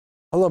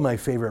Hello, my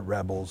favorite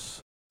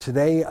rebels.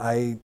 Today,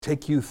 I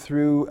take you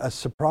through a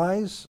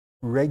surprise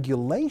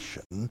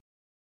regulation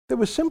that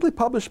was simply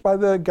published by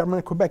the government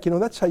of Quebec. You know,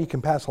 that's how you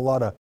can pass a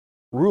lot of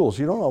rules.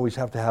 You don't always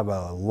have to have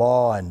a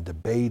law and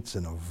debates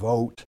and a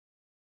vote.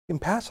 You can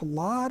pass a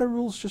lot of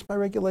rules just by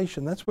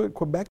regulation. That's what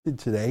Quebec did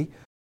today,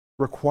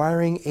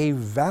 requiring a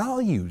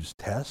values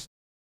test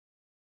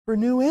for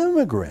new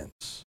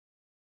immigrants.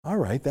 All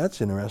right, that's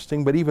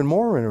interesting. But even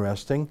more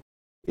interesting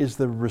is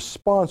the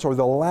response, or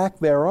the lack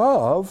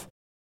thereof,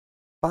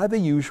 by the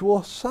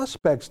usual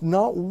suspects.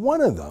 Not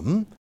one of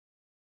them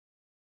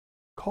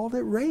called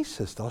it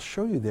racist. I'll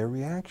show you their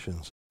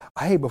reactions.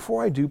 Hey,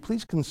 before I do,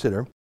 please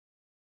consider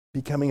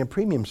becoming a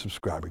premium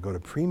subscriber. Go to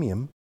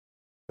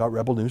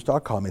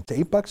premium.rebelnews.com. It's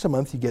 $8 a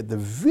month. You get the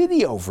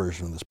video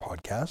version of this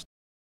podcast,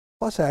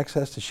 plus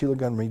access to Sheila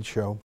Gunn Reid's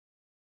show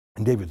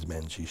and David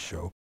Menzies'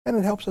 show, and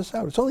it helps us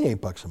out. It's only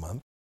 $8 a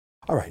month.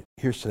 All right,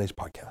 here's today's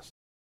podcast.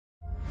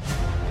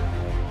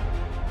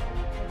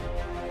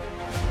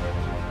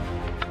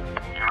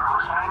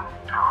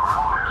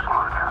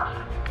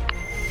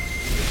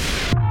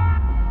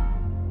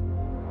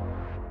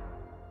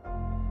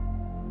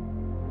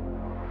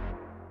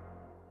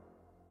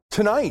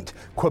 Tonight,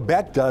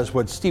 Quebec does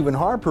what Stephen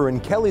Harper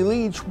and Kellie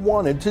Leitch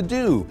wanted to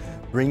do,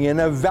 bring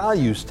in a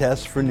values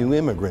test for new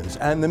immigrants,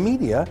 and the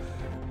media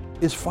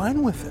is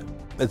fine with it.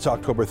 It's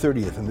October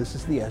 30th, and this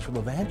is the Ezra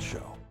Levant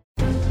Show.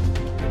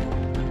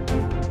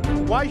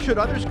 Why should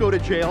others go to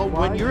jail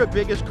when you're the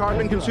biggest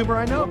carbon consumer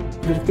I know?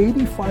 There's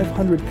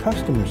 8,500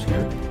 customers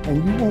here,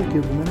 and you won't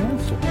give them an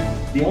answer.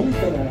 The only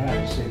thing I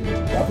have to say to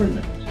the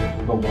government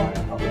about why I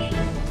publish it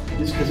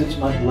is because it's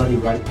my bloody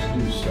right to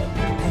do so.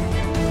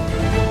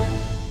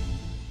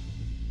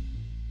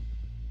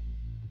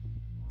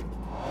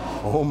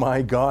 Oh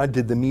my God,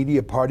 did the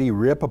media party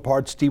rip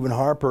apart Stephen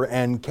Harper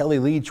and Kellie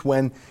Leitch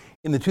when,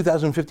 in the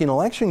 2015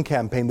 election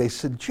campaign, they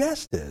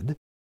suggested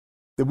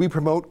that we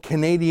promote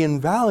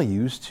Canadian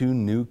values to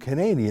new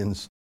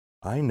Canadians.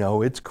 I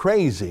know, it's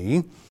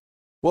crazy.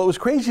 Well, it was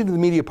crazy to the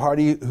media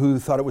party who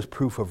thought it was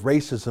proof of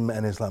racism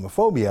and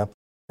Islamophobia.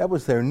 That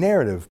was their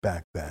narrative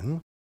back then.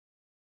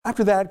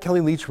 After that,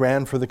 Kellie Leitch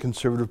ran for the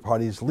Conservative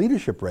Party's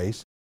leadership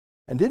race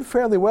and did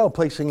fairly well,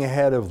 placing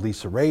ahead of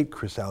Lisa Raitt,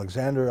 Chris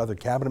Alexander, other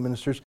cabinet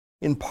ministers,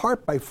 in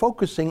part by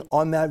focusing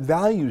on that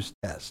values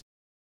test.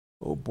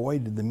 Oh boy,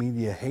 did the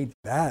media hate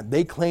that.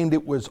 They claimed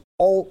it was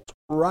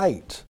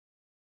alt-right.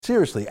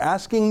 Seriously,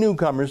 asking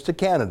newcomers to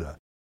Canada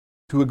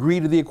to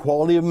agree to the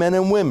equality of men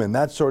and women,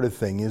 that sort of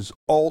thing, is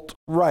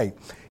alt-right.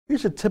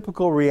 Here's a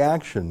typical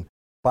reaction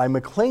by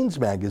Maclean's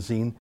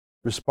magazine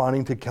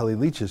responding to Kellie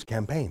Leitch's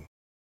campaign.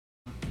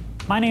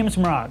 My name is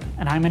Murad,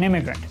 and I'm an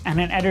immigrant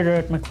and an editor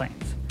at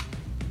Maclean's.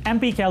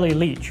 MP Kellie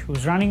Leitch,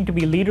 who's running to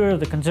be leader of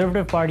the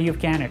Conservative Party of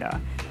Canada,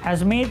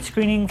 has made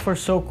screening for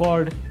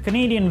so-called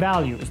Canadian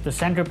values the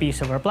centerpiece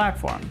of her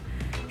platform.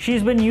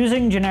 She's been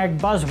using generic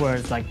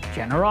buzzwords like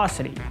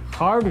generosity,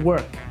 hard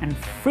work, and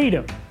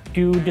freedom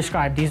to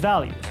describe these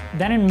values.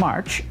 Then in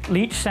March,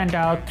 Leitch sent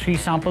out 3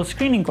 sample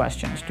screening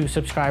questions to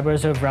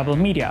subscribers of Rebel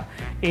Media,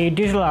 a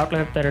digital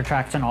outlet that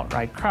attracts an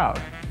alt-right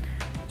crowd.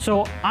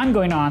 So I'm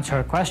going to answer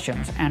her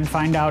questions and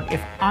find out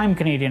if I'm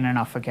Canadian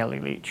enough for Kellie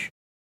Leitch.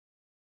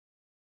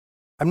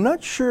 I'm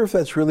not sure if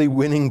that's really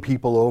winning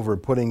people over,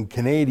 putting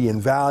Canadian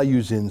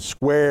values in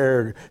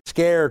scare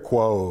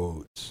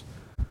quotes,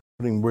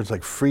 putting words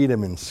like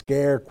freedom in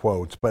scare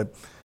quotes, but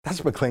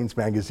that's Maclean's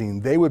magazine.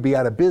 They would be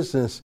out of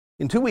business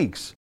in 2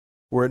 weeks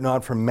were it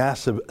not for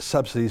massive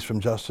subsidies from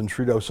Justin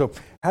Trudeau. So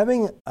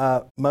having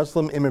a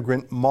Muslim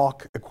immigrant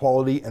mock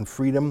equality and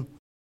freedom,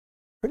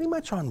 pretty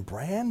much on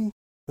brand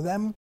for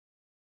them.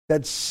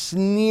 That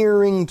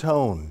sneering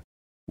tone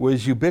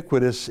was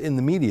ubiquitous in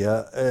the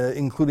media,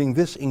 including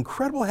this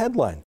incredible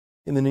headline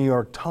in the New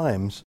York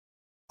Times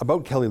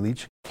about Kellie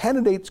Leitch: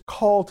 candidates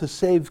call to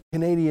save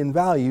Canadian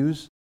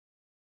values,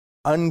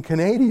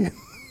 un-Canadian.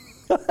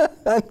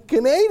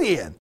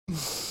 Un-Canadian.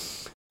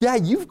 Yeah,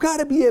 you've got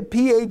to be a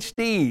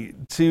PhD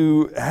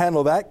to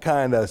handle that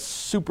kind of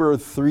super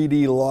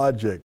 3D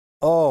logic.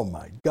 Oh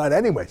my God.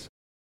 Anyways,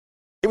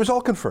 it was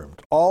all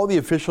confirmed. All the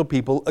official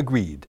people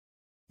agreed.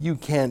 You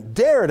can't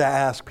dare to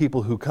ask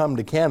people who come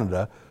to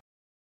Canada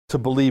to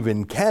believe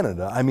in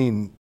Canada. I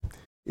mean,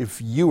 if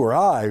you or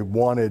I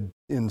wanted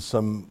in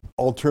some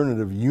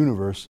alternative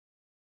universe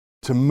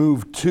to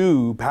move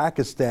to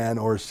Pakistan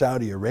or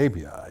Saudi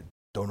Arabia, I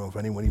don't know if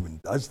anyone even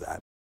does that.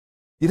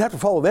 You'd have to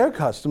follow their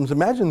customs.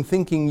 Imagine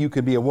thinking you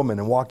could be a woman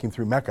and walking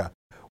through Mecca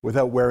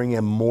without wearing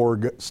a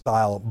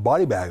morgue-style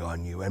body bag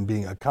on you and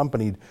being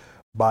accompanied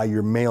by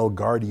your male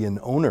guardian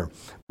owner.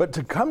 But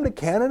to come to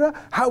Canada,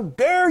 how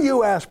dare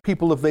you ask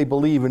people if they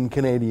believe in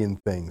Canadian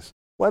things?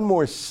 One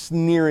more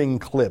sneering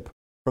clip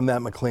from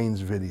that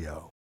Maclean's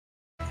video.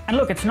 And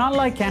look, it's not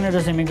like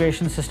Canada's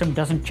immigration system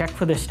doesn't check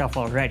for this stuff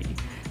already.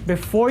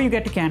 Before you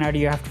get to Canada,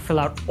 you have to fill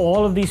out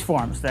all of these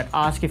forms that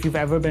ask if you've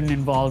ever been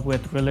involved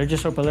with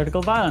religious or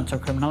political violence or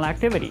criminal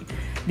activity.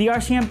 The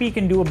RCMP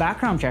can do a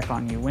background check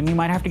on you when you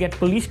might have to get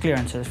police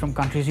clearances from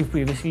countries you've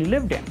previously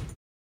lived in.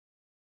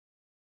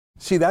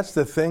 See, that's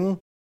the thing.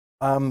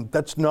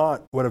 That's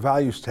not what a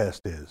values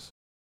test is.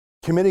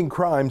 Committing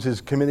crimes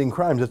is committing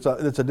crimes.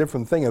 It's a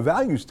different thing. A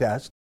values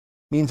test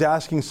means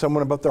asking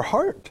someone about their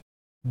heart.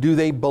 Do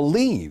they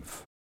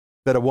believe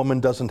that a woman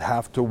doesn't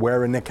have to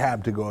wear a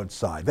niqab to go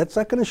outside? That's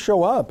not going to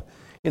show up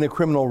in a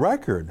criminal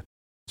record,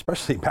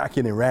 especially back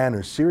in Iran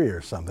or Syria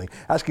or something.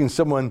 Asking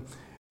someone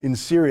in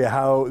Syria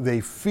how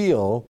they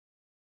feel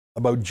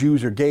about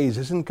Jews or gays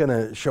isn't going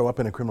to show up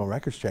in a criminal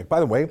records check. By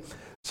the way,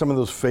 some of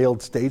those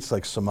failed states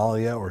like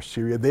Somalia or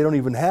Syria, they don't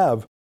even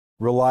have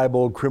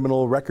reliable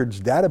criminal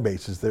records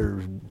databases.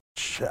 They're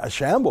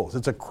shambles.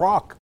 It's a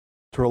crock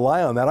to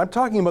rely on that. I'm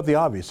talking about the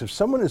obvious. If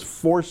someone is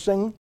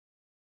forcing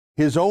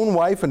his own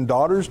wife and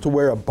daughters to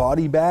wear a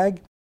body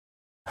bag,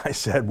 I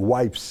said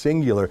wife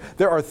singular.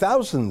 There are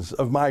thousands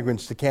of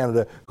migrants to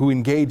Canada who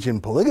engage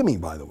in polygamy,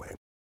 by the way.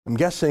 I'm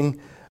guessing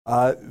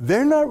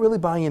they're not really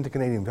buying into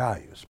Canadian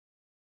values.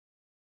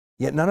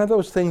 Yet none of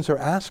those things are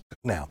asked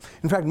now.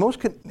 In fact, most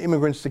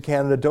immigrants to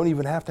Canada don't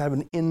even have to have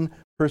an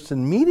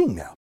in-person meeting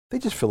now. They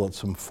just fill out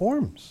some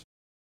forms.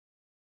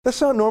 That's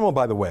not normal,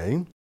 by the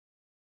way.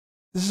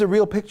 This is a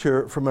real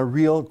picture from a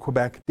real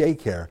Quebec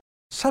daycare,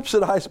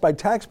 subsidized by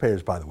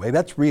taxpayers, by the way.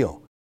 That's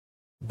real.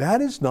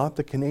 That is not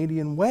the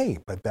Canadian way,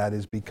 but that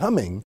is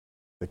becoming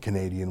the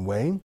Canadian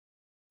way.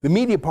 The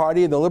Media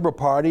Party and the Liberal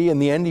Party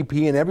and the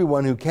NDP and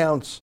everyone who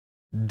counts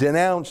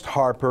denounced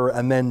Harper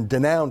and then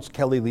denounced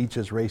Kelly Leitch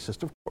as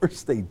racist. Of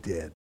course they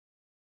did.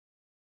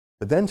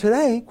 But then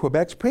today,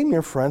 Quebec's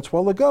Premier,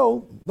 François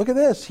Legault, look at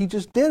this. He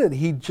just did it.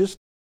 He just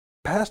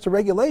passed a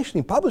regulation.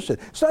 He published it.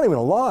 It's not even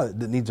a law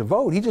that needs a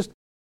vote. He just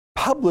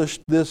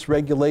published this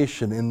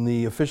regulation in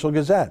the official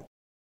Gazette.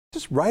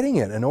 Just writing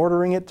it and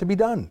ordering it to be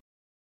done.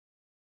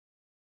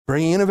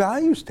 Bringing in a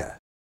values test.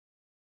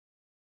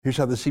 Here's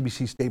how the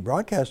CBC state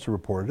broadcaster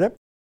reported it.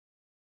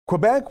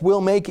 Quebec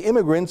will make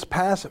immigrants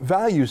pass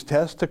values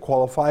tests to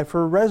qualify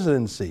for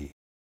residency.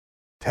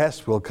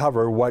 Tests will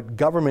cover what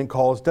government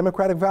calls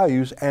democratic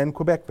values and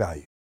Quebec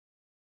values.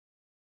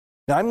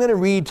 Now, I'm going to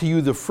read to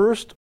you the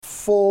first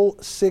full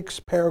 6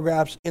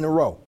 paragraphs in a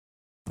row.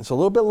 It's a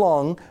little bit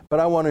long, but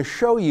I want to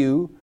show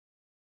you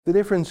the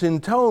difference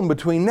in tone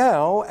between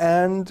now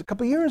and a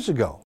couple years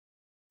ago.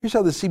 Here's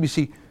how the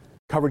CBC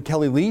covered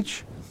Kelly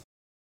Leitch,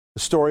 a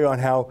story on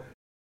how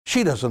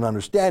she doesn't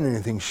understand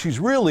anything. She's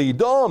really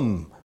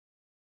dumb.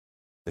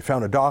 They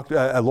found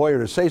a lawyer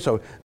to say so.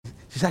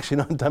 She's actually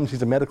not dumb.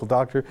 She's a medical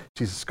doctor.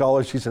 She's a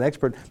scholar. She's an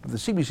expert. But the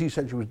CBC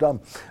said she was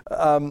dumb.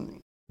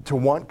 To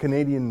want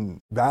Canadian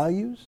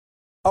values?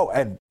 Oh,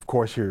 and of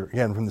course, here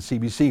again from the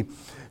CBC,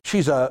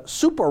 she's a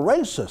super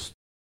racist.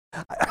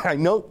 I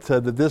note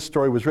that this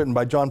story was written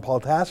by John Paul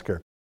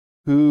Tasker,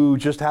 who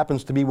just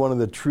happens to be one of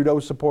the Trudeau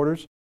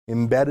supporters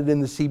embedded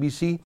in the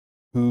CBC,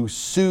 who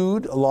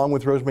sued along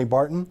with Rosemary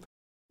Barton,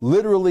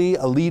 literally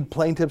a lead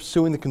plaintiff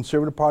suing the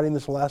Conservative Party in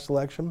this last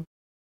election.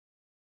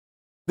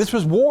 This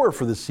was war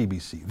for the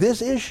CBC,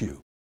 this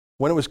issue,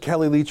 when it was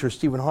Kelly Leitch or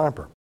Stephen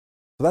Harper.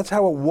 So that's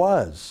how it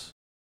was.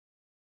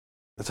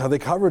 That's how they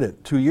covered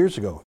it 2 years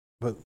ago.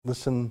 But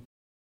listen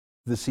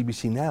to the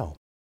CBC now.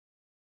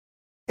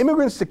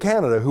 Immigrants to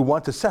Canada who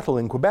want to settle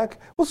in Quebec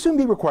will soon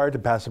be required to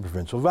pass a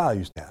provincial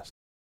values test.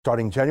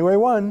 Starting January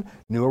 1,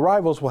 new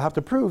arrivals will have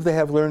to prove they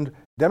have learned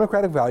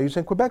democratic values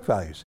and Quebec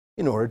values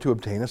in order to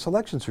obtain a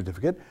selection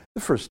certificate,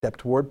 the first step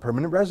toward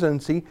permanent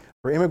residency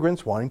for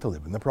immigrants wanting to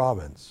live in the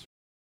province.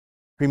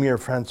 Premier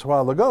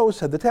François Legault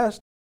said the test,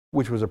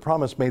 which was a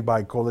promise made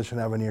by Coalition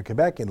Avenir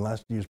Quebec in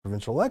last year's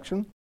provincial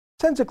election,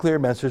 sends a clear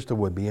message to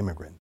would-be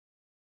immigrants.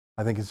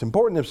 I think it's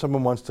important if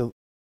someone wants to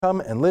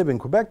come and live in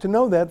Quebec to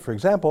know that, for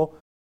example,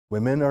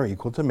 women are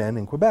equal to men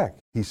in Quebec,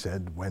 he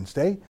said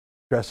Wednesday,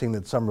 stressing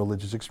that some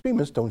religious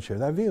extremists don't share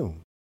that view.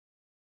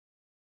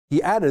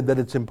 He added that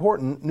it's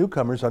important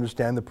newcomers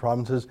understand the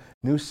province's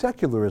new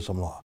secularism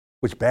law,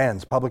 which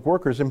bans public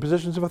workers in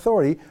positions of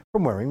authority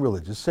from wearing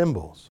religious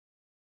symbols.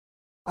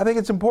 I think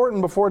it's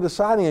important before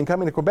deciding and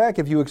coming to Quebec,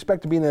 if you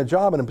expect to be in a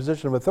job in a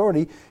position of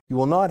authority, you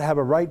will not have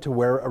a right to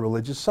wear a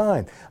religious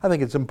sign. I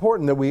think it's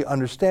important that we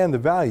understand the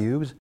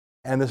values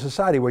and the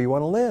society where you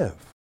want to live.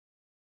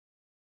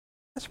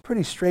 That's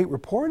pretty straight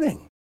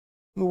reporting.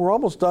 I mean, we're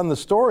almost done the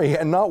story,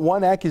 and not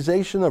one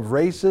accusation of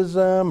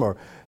racism or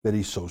that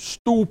he's so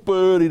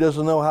stupid, he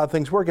doesn't know how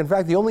things work. In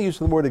fact, the only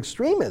use of the word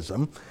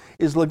extremism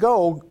is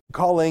Legault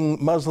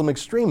calling Muslim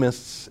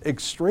extremists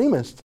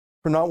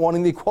for not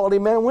wanting the equality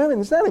of men and women.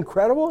 Isn't that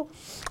incredible?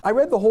 I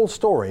read the whole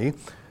story.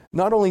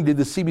 Not only did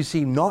the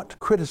CBC not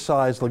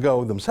criticize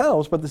Legault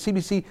themselves, but the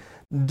CBC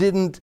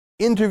didn't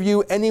interview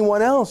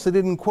anyone else. They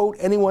didn't quote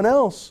anyone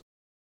else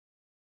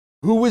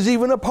who was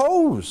even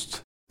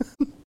opposed.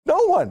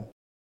 No one.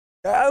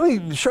 Let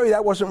me show you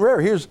that wasn't rare.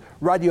 Here's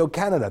Radio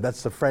Canada.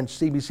 That's the French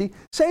CBC.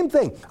 Same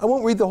thing. I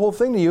won't read the whole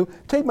thing to you.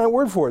 Take my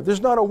word for it.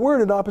 There's not a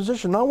word in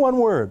opposition, not one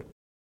word.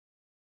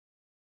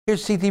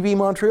 Here's CTV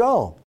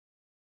Montreal.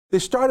 They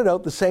started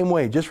out the same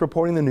way, just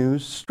reporting the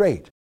news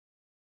straight.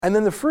 And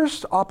then the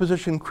first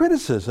opposition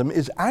criticism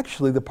is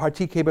actually the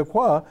Parti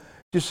Québécois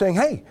just saying,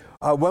 hey,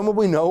 when will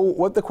we know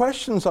what the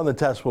questions on the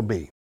test will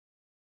be?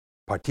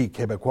 Parti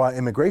Québécois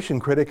immigration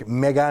critic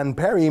Megan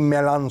Perry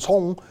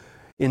Mélenchon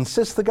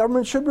insists the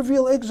government should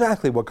reveal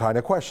exactly what kind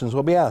of questions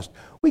will be asked.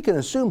 We can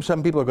assume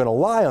some people are going to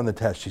lie on the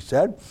test, she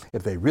said.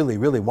 If they really,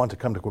 really want to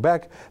come to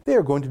Quebec, they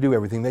are going to do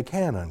everything they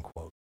can,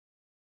 unquote.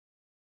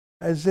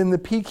 As in, the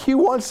PQ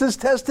wants this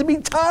test to be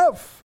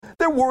tough.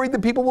 They're worried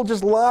that people will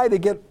just lie to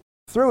get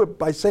through it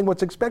by saying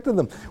what's expected of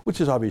them,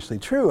 which is obviously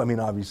true. I mean,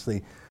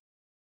 obviously,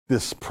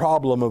 this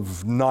problem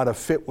of not a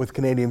fit with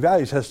Canadian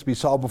values has to be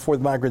solved before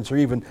the migrants are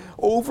even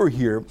over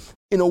here.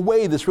 In a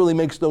way, this really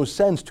makes no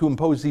sense to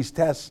impose these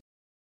tests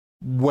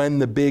when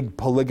the big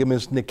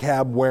polygamous,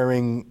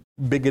 niqab-wearing,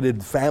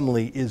 bigoted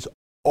family is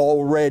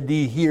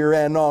already here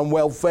and on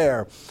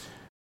welfare.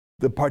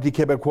 The Parti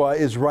Québécois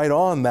is right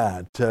on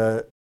that.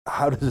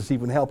 How does this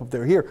even help if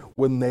they're here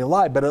when they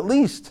lie? But at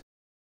least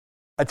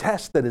a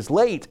test that is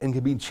late and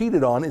can be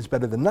cheated on is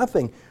better than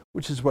nothing,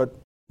 which is what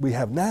we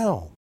have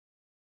now.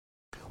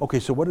 Okay,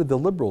 so what did the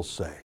Liberals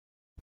say?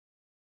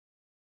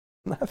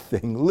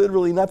 Nothing,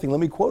 literally nothing.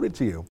 Let me quote it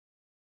to you.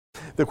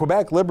 The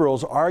Quebec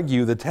Liberals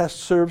argue the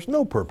test serves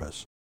no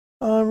purpose.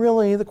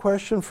 Really, the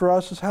question for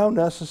us is how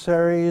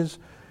necessary is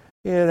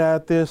it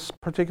at this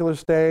particular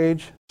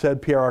stage,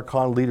 said Pierre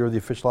Arcand, leader of the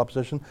official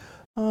opposition.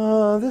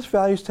 This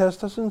values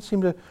test doesn't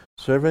seem to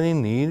serve any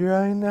need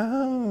right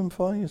now. I'm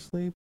falling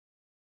asleep.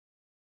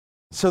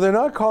 So they're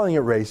not calling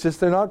it racist.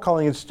 They're not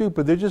calling it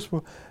stupid. They're just,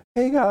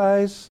 hey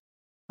guys,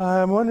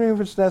 I'm wondering if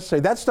it's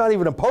necessary. That's not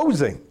even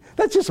opposing.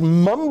 That's just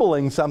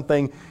mumbling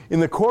something in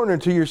the corner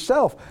to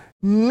yourself.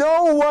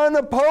 No one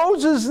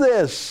opposes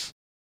this.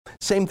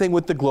 Same thing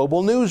with the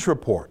Global News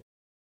report.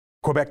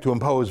 Quebec to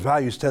impose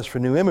values test for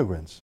new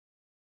immigrants.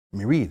 Let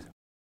me read.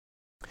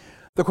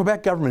 The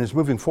Quebec government is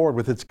moving forward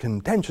with its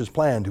contentious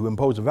plan to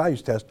impose a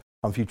values test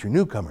on future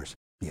newcomers.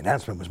 The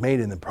announcement was made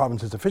in the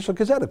province's official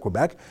Gazette of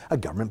Quebec, a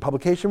government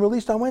publication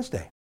released on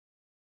Wednesday.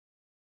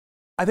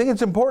 I think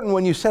it's important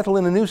when you settle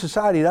in a new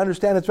society to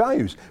understand its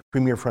values,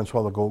 Premier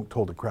François Legault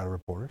told a crowd of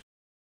reporters.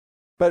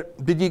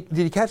 But did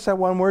you catch that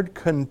one word?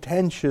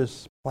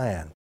 Contentious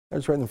plan.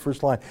 That's right in the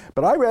first line.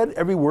 But I read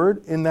every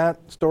word in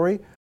that story,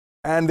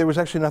 and there was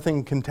actually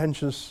nothing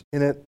contentious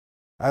in it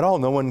at all.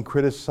 No one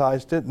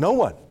criticized it. No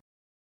one.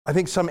 I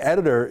think some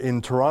editor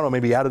in Toronto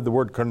maybe added the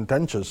word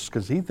contentious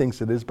because he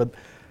thinks it is, but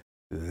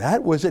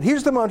that was it.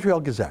 Here's the Montreal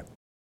Gazette,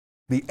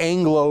 the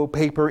Anglo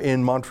paper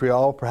in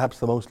Montreal, perhaps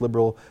the most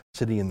liberal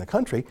city in the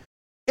country.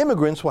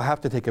 Immigrants will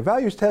have to take a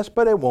values test,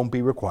 but it won't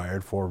be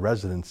required for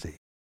residency.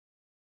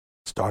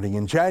 Starting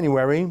in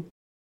January,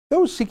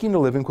 those seeking to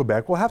live in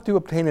Quebec will have to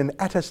obtain an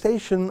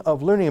attestation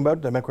of learning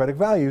about democratic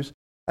values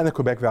and the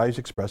Quebec values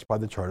expressed by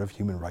the Charter of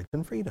Human Rights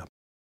and Freedom.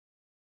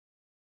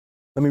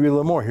 Let me read a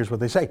little more. Here's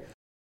what they say.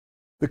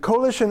 The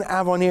Coalition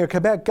Avenir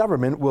Quebec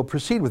government will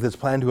proceed with its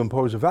plan to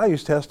impose a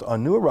values test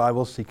on new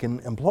arrivals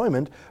seeking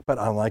employment, but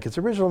unlike its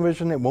original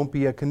vision, it won't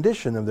be a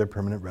condition of their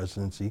permanent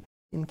residency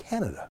in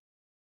Canada.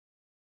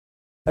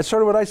 That's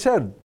sort of what I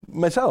said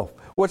myself.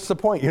 What's the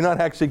point? You're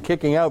not actually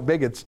kicking out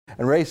bigots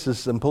and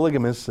racists and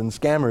polygamists and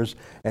scammers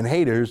and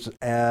haters.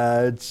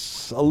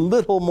 It's a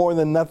little more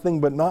than nothing,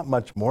 but not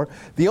much more.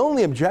 The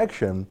only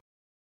objection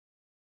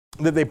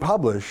that they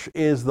publish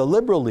is the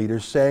Liberal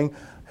leaders saying,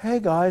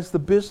 hey guys, the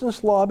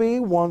business lobby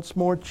wants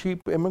more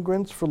cheap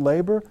immigrants for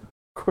labor.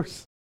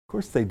 Of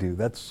course they do.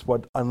 That's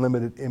what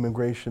unlimited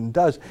immigration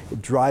does.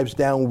 It drives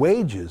down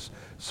wages.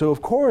 So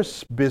of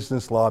course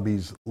business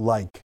lobbies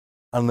like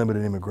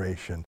unlimited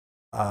immigration.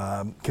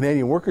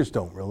 Canadian workers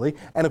don't really.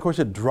 And of course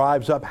it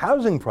drives up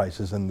housing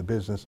prices, and the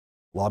business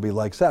lobby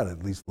likes that.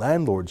 At least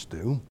landlords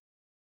do.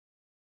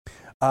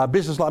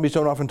 Business lobbies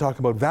don't often talk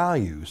about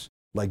values,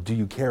 like do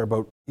you care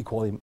about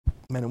equality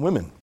men and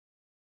women?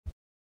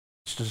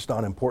 It's just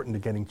not important to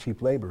getting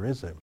cheap labor,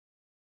 is it?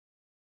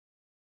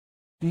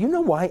 Do you know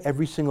why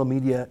every single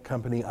media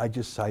company I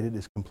just cited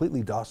is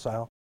completely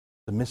docile,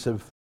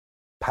 submissive,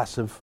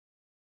 passive?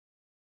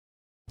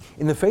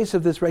 In the face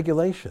of this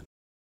regulation,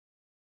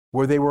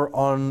 where they were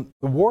on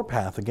the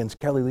warpath against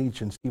Kelly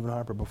Leitch and Stephen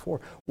Harper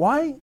before,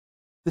 why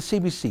the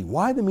CBC,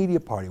 why the media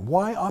party,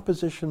 why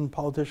opposition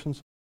politicians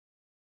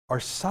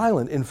are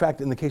silent? In fact,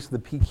 in the case of the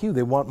PQ,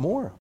 they want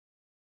more.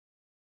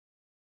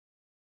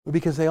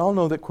 Because they all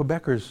know that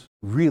Quebecers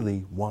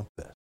really want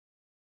this.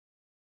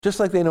 Just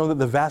like they know that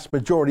the vast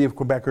majority of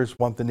Quebecers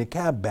want the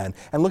niqab ban.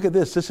 And look at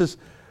this. This is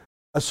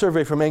a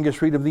survey from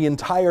Angus Reid of the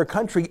entire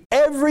country.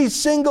 Every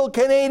single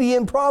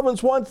Canadian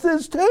province wants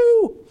this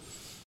too.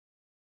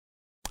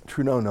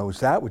 Trudeau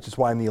knows that, which is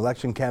why in the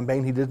election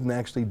campaign he didn't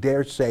actually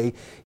dare say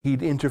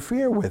he'd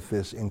interfere with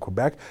this in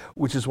Quebec,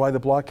 which is why the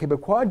Bloc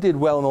Québécois did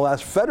well in the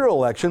last federal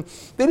election.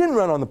 They didn't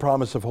run on the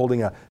promise of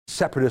holding a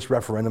separatist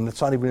referendum. That's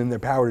not even in their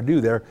power to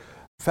do. Their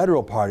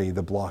federal party,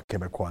 the Bloc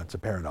Québécois, it's a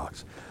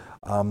paradox.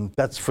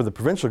 That's for the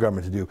provincial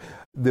government to do.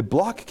 The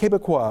Bloc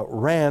Québécois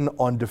ran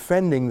on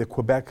defending the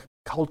Quebec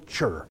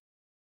culture.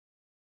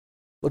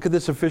 Look at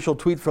this official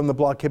tweet from the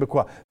Bloc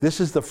Québécois. This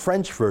is the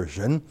French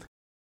version.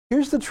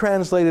 Here's the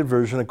translated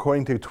version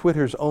according to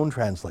Twitter's own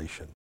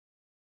translation.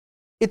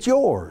 It's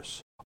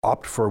yours.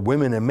 Opt for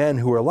women and men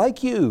who are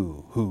like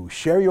you, who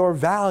share your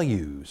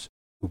values.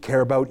 who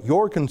care about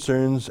your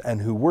concerns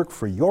and who work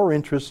for your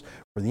interests,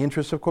 for the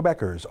interests of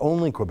Quebecers,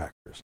 only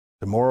Quebecers.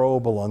 Tomorrow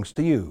belongs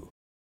to you.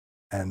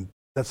 And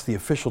that's the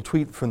official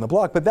tweet from the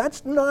Bloc. But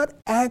that's not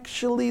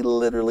actually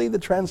literally the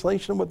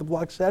translation of what the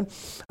Bloc said.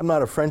 I'm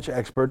not a French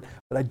expert,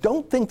 but I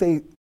don't think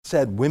they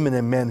said women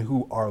and men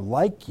who are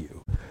like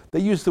you. They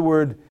used the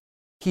word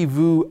qui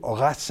vous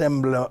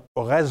ressemblant,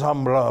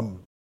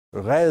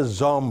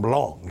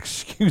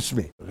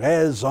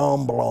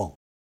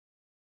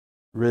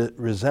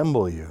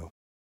 resemble you.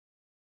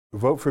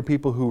 Vote for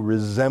people who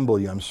resemble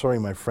you. I'm sorry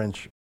my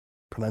French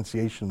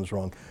pronunciation was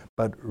wrong,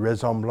 but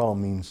ressemblant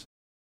means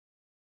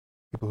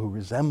people who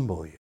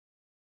resemble you.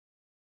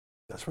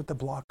 That's what the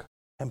Bloc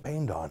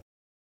campaigned on.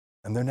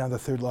 And they're now the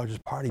third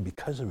largest party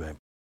because of it.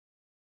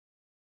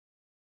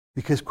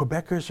 Because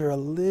Quebecers are a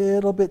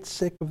little bit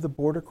sick of the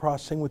border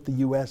crossing with the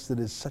US that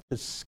is such a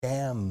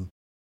scam.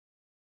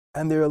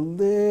 And they're a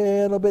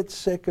little bit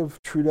sick of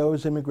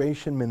Trudeau's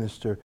immigration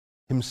minister,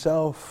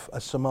 himself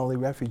a Somali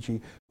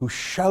refugee, who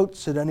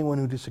shouts at anyone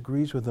who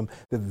disagrees with him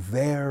that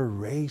they're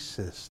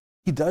racist.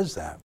 He does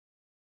that.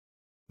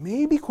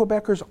 Maybe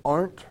Quebecers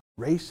aren't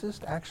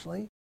racist,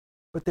 actually,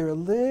 but they're a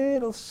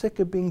little sick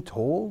of being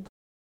told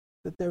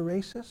that they're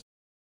racist.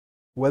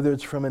 Whether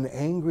it's from an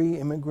angry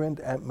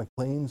immigrant at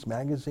Maclean's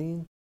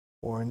magazine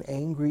or an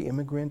angry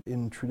immigrant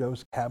in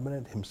Trudeau's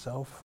cabinet,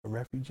 himself a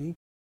refugee.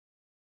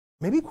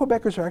 Maybe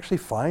Quebecers are actually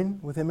fine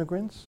with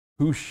immigrants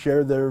who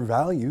share their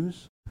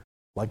values,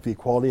 like the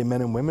equality of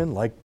men and women,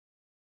 like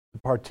the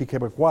Parti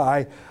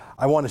Québécois.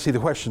 I want to see the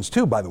questions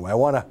too, by the way. I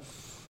want to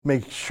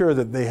make sure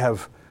that they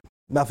have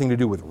nothing to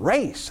do with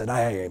race, and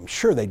I am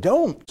sure they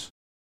don't.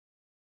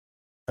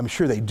 I'm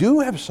sure they do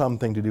have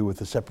something to do with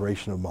the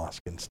separation of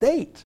mosque and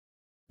state,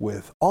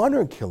 with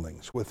honor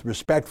killings, with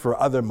respect for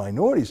other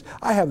minorities.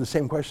 I have the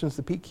same questions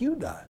the PQ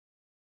does.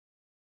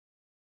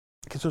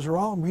 Because those are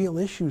all real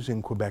issues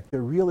in Quebec.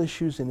 They're real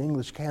issues in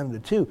English Canada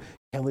too.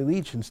 Kelly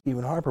Leitch and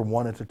Stephen Harper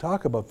wanted to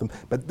talk about them,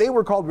 but they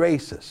were called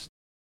racist.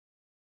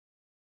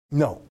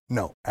 No,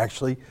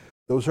 actually,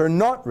 those are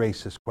not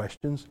racist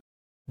questions.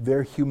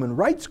 They're human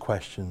rights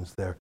questions.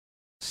 They're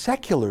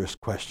secularist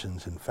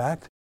questions, in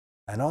fact.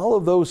 And all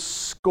of those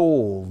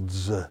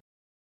scolds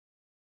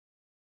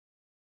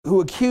who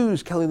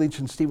accused Kelly Leitch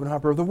and Stephen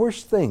Harper of the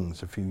worst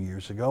things a few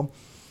years ago,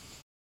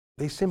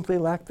 they simply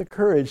lacked the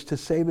courage to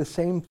say the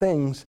same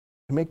things,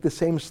 to make the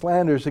same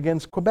slanders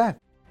against Quebec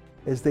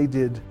as they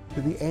did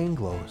to the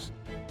Anglos.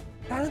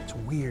 That's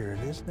weird,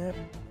 isn't it?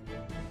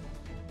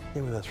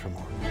 Stay with us for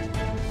more.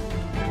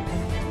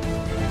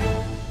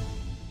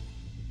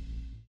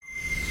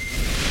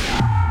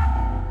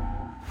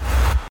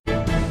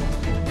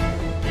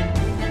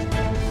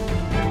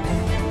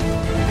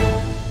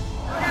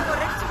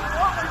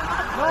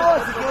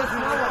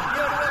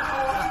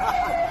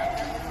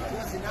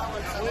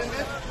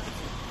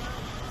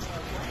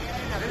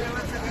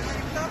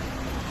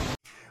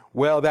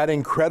 Well, that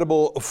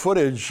incredible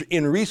footage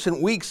in recent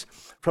weeks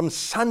from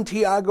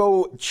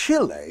Santiago,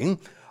 Chile,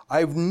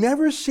 I've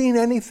never seen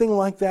anything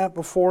like that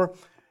before,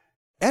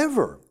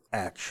 ever,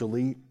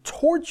 actually,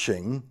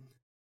 torching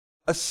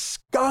a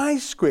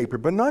skyscraper,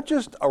 but not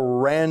just a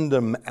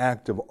random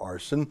act of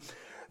arson.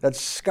 That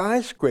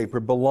skyscraper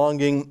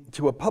belonging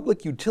to a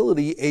public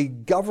utility, a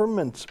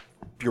government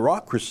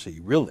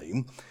bureaucracy,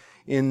 really,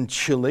 in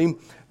Chile,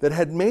 that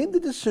had made the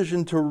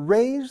decision to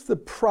raise the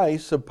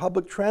price of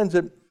public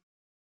transit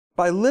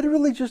by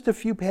literally just a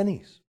few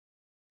pennies.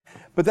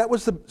 But that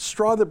was the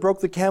straw that broke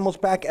the camel's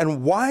back.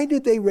 And why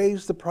did they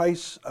raise the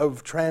price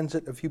of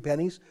transit a few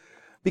pennies?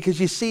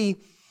 Because you see,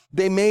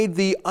 they made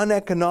the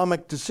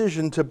uneconomic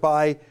decision to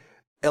buy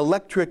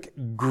electric,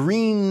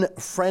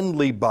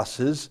 green-friendly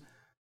buses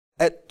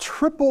at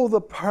triple the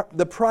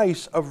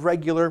price of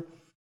regular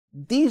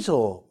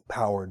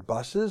diesel-powered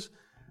buses.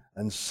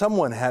 And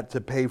someone had to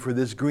pay for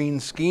this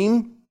green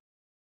scheme.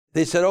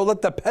 They said, oh,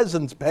 let the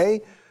peasants pay.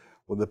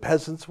 Well, the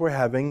peasants were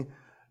having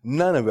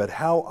none of it.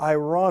 How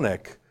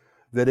ironic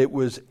that it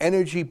was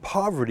energy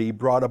poverty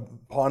brought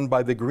upon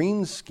by the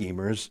green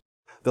schemers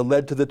that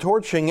led to the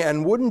torching.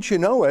 And wouldn't you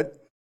know it,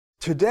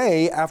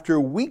 today, after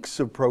weeks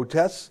of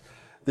protests,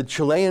 the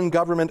Chilean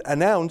government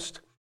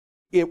announced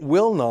it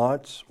will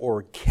not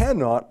or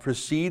cannot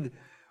proceed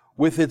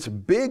with its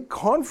big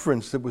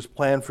conference that was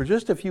planned for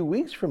just a few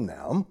weeks from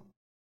now,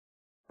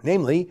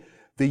 namely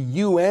the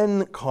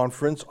UN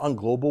Conference on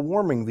Global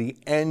Warming, the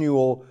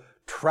annual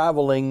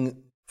traveling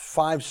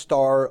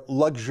five-star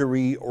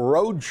luxury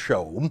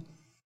roadshow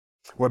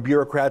where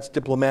bureaucrats,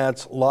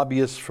 diplomats,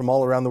 lobbyists from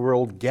all around the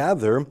world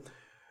gather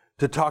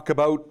to talk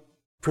about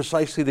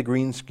precisely the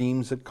green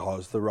schemes that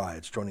caused the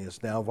riots. Joining us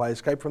now via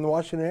Skype from the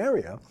Washington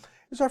area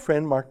is our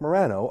friend Marc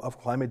Morano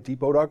of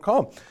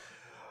ClimateDepot.com.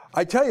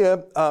 I tell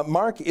you,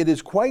 Marc, it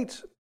is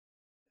quite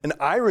an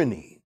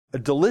irony, a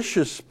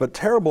delicious but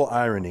terrible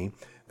irony,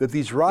 that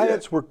these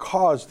riots were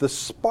caused, the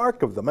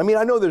spark of them. I mean,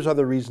 I know there's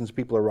other reasons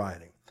people are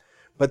rioting,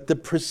 but the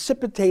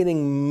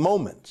precipitating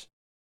moment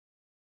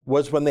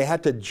was when they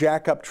had to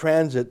jack up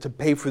transit to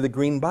pay for the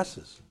green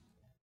buses.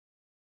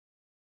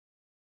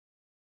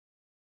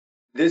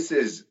 This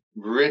is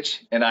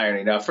rich in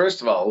irony. Now,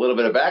 first of all, a little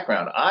bit of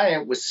background. I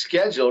was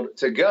scheduled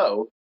to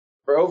go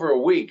for over a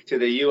week to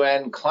the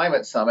UN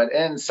Climate Summit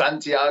in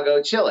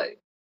Santiago, Chile.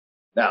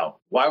 Now,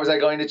 why was I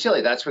going to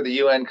Chile? That's where the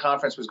UN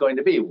conference was going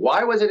to be.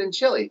 Why was it in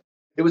Chile?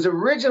 It was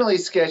originally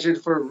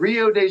scheduled for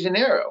Rio de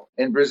Janeiro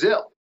in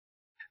Brazil.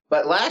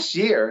 But last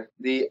year,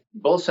 the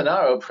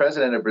Bolsonaro,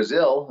 president of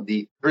Brazil,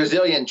 the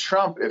Brazilian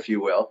Trump, if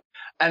you will,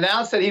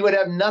 announced that he would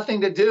have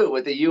nothing to do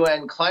with the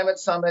UN Climate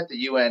Summit, the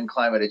UN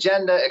Climate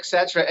Agenda,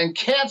 etc., and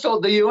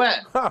canceled the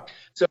UN. Huh.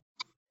 So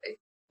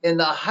in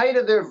the height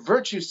of their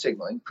virtue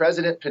signaling,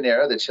 President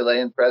Piñera, the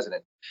Chilean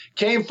president,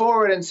 came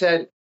forward and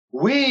said,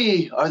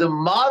 we are the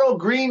model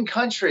green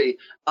country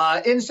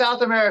in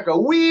South America.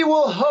 We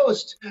will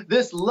host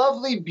this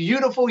lovely,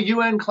 beautiful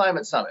UN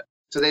Climate Summit.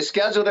 So they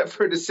scheduled it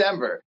for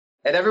December.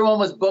 And everyone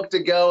was booked to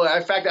go.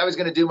 In fact, I was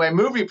going to do my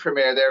movie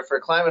premiere there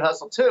for Climate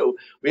Hustle 2.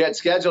 We had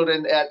scheduled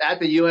at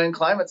the UN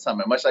Climate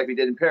Summit, much like we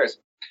did in Paris.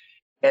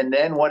 And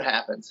then what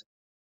happens?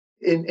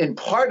 In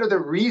part of the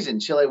reason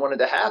Chile wanted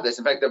to have this,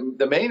 in fact,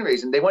 the main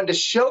reason, they wanted to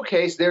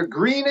showcase their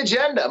green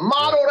agenda,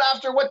 modeled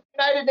after what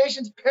the United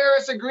Nations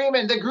Paris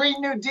Agreement, the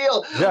Green New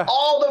Deal,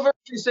 all the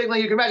virtue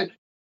signaling you can imagine.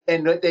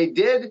 And what they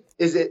did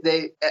is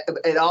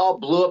it all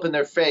blew up in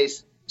their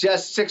face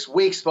just 6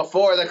 weeks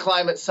before the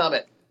climate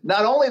summit.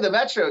 Not only the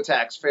metro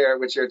tax fare,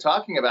 which you're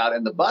talking about,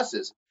 and the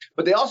buses,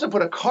 but they also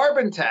put a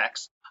carbon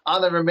tax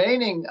on the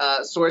remaining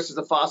sources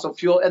of fossil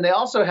fuel. And they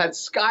also had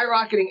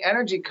skyrocketing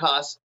energy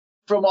costs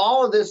from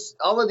all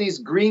of these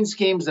green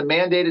schemes, the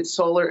mandated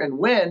solar and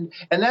wind.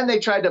 And then they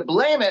tried to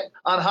blame it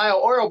on high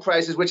oil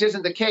prices, which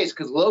isn't the case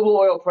because global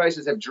oil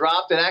prices have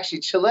dropped. And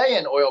actually,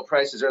 Chilean oil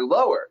prices are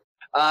lower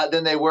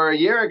than they were a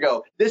year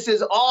ago. This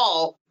is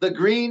all the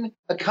green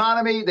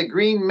economy, the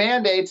green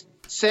mandates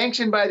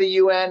sanctioned by the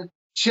UN.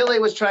 Chile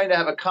was trying to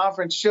have a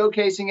conference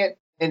showcasing it.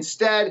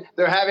 Instead,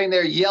 they're having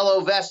their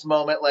yellow vest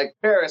moment like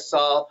Paris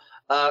saw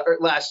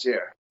last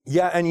year.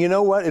 Yeah, and you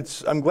know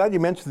what? I'm glad you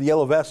mentioned the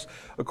yellow vest.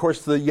 Of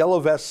course, the yellow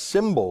vest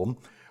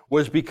symbol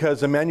was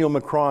because Emmanuel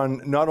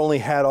Macron not only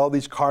had all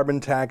these carbon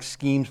tax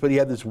schemes, but he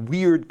had this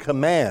weird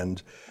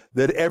command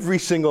that every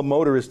single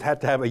motorist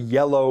had to have a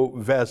yellow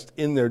vest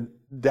in their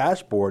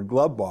dashboard,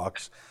 glove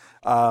box,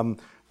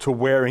 to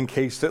wear in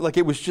case that, like,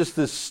 it was just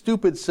this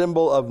stupid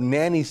symbol of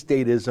nanny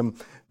statism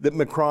that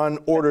Macron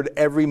ordered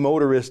every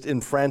motorist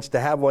in France to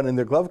have one in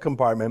their glove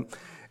compartment,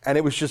 and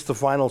it was just the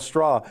final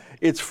straw.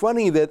 It's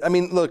funny that, I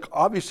mean, look,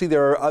 obviously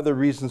there are other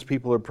reasons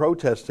people are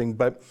protesting,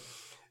 but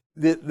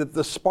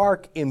the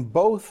spark in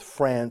both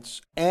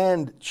France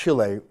and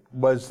Chile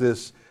was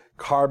this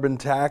carbon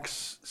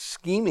tax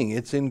scheming.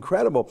 It's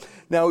incredible.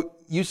 Now,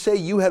 you say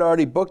you had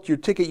already booked your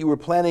ticket. You were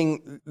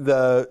planning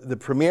the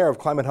premiere of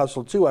Climate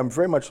Hustle 2. I'm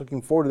very much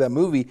looking forward to that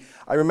movie.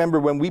 I remember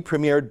when we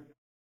premiered,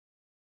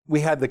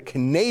 we had the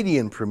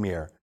Canadian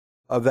premiere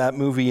of that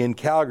movie in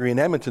Calgary and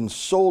Edmonton,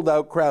 sold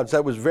out crowds.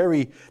 That was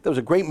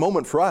a great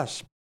moment for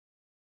us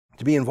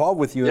to be involved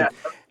with you. Yeah.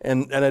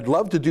 And I'd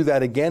love to do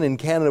that again in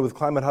Canada with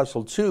Climate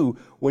Hustle 2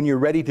 when you're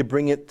ready to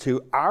bring it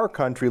to our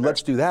country. Sure.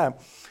 Let's do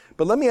that.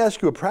 But let me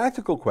ask you a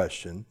practical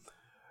question.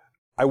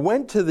 I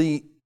went to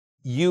the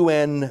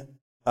UN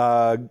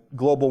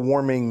global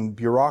warming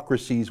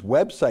bureaucracy's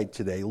website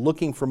today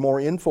looking for more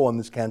info on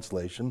this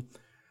cancellation.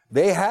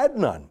 They had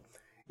none.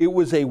 It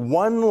was a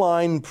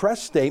one-line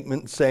press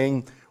statement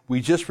saying,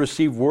 we just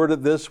received word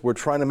of this, we're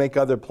trying to make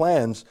other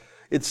plans.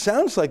 It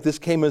sounds like this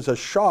came as a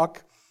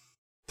shock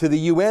to the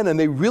UN and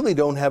they really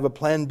don't have a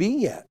plan B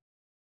yet.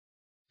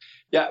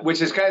 Yeah,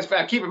 which is kind of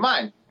fact. Keep in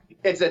mind,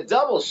 it's a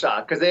double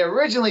shock because they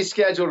originally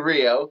scheduled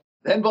Rio,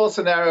 then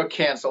Bolsonaro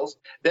cancels,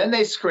 then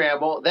they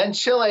scramble, then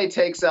Chile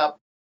takes up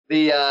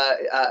the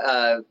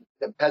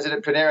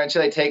President Piñera in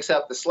Chile takes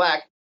up the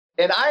slack.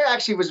 And I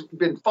actually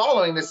been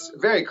following this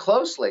very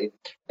closely,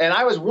 and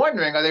I was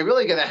wondering, are they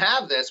really going to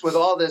have this with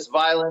all this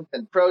violence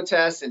and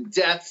protests and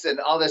deaths and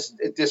all this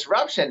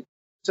disruption?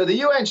 So the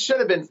UN should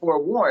have been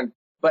forewarned,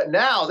 but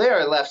now they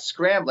are left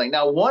scrambling.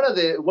 Now, one of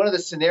the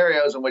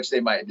scenarios in which they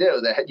might do,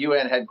 the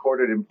UN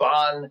headquartered in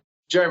Bonn,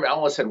 Germany, I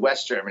almost said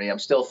West Germany. I'm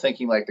still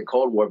thinking like the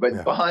Cold War, but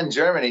yeah. Bonn,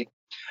 Germany.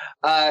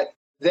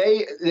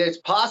 It's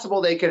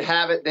possible they could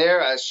have it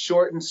there, a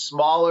shortened,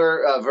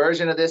 smaller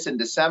version of this in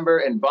December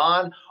in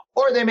Bonn.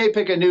 Or they may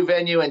pick a new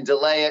venue and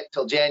delay it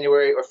till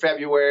January or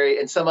February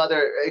in some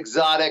other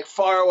exotic,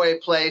 faraway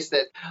place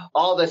that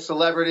all the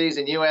celebrities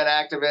and UN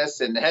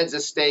activists and heads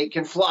of state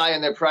can fly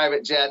in their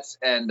private jets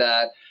and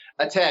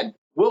attend.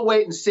 We'll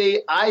wait and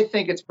see. I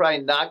think it's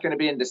probably not going to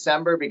be in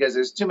December because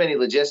there's too many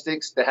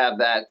logistics to have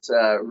that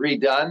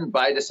redone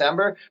by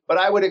December. But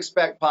I would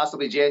expect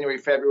possibly January,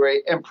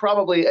 February, and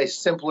probably a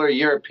simpler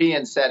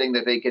European setting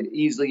that they could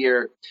easily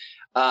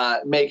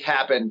make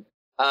happen.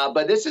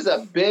 But this is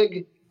a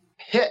big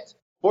hit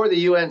for the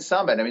UN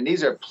summit. I mean,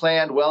 these are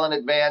planned well in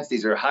advance.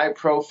 These are high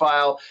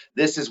profile.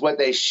 This is what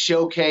they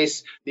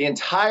showcase the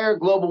entire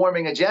global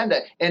warming agenda.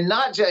 And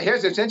not just,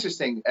 here's what's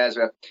interesting,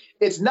 Ezra.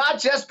 It's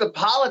not just the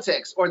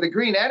politics or the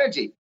green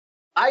energy.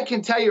 I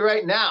can tell you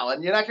right now,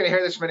 and you're not going to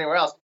hear this from anywhere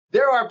else,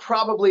 there are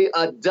probably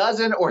a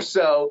dozen or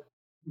so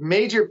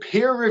major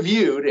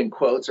peer-reviewed, in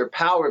quotes, or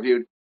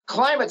POW-reviewed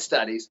climate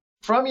studies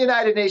from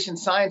United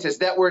Nations scientists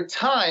that were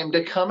timed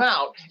to come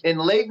out in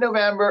late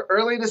November,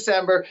 early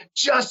December,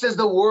 just as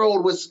the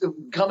world was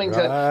coming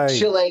to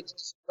Chile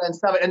and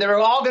summit. And they're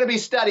all going to be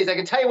studies. I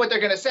can tell you what they're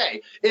going to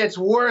say. It's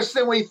worse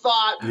than we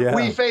thought. Yeah.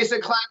 We face a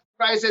climate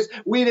crisis.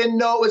 We didn't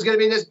know it was going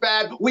to be this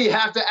bad. We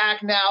have to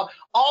act now.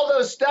 All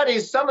those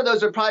studies, some of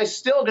those are probably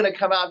still going to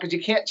come out because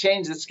you can't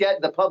change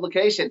the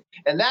publication,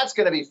 and that's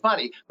going to be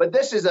funny. But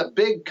this is a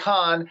big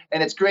con,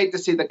 and it's great to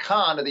see the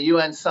con of the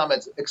UN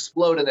summits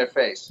explode in their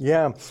face.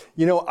 Yeah.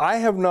 You know, I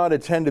have not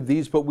attended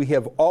these, but we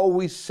have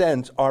always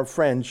sent our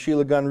friend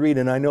Sheila Gunn Reid,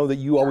 and I know that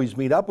you always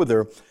meet up with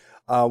her.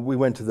 We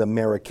went to the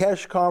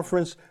Marrakesh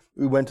conference.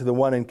 We went to the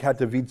one in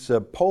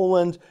Katowice,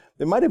 Poland.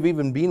 There might have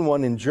even been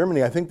one in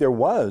Germany. I think there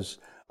was.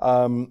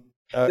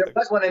 There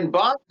was one in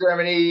Bonn,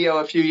 Germany,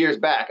 a few years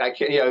back. I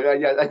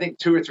think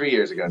 2 or 3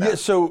 years ago now. Yeah,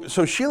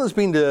 so Sheila's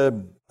been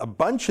to a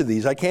bunch of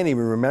these. I can't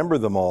even remember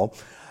them all.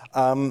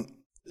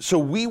 So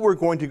we were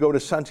going to go to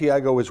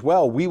Santiago as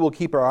well. We will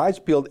keep our eyes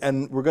peeled,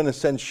 and we're going to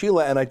send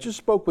Sheila. And I just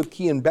spoke with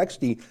Kian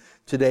Bexty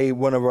today,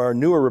 one of our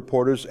newer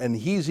reporters, and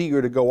he's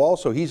eager to go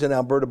also. He's an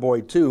Alberta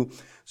boy too,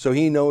 so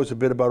he knows a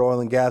bit about oil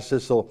and gas.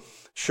 This will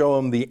show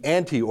him the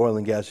anti-oil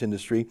and gas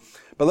industry.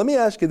 But let me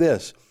ask you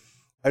this.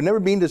 I've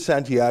never been to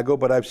Santiago,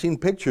 but I've seen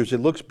pictures.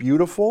 It looks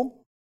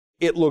beautiful.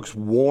 It looks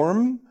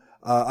warm.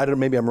 I don't know,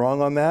 maybe I'm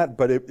wrong on that,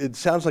 but it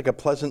sounds like a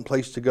pleasant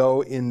place to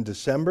go in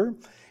December.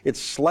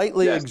 It's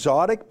slightly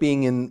exotic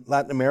being in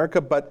Latin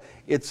America, but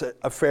it's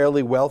a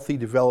fairly wealthy,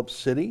 developed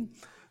city.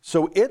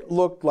 So it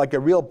looked like a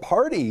real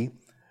party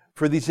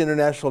for these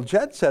international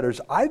jet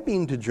setters. I've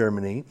been to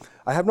Germany.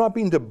 I have not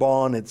been to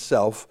Bonn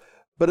itself,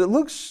 but it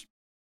looks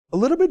a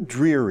little bit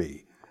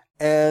dreary.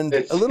 And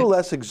a little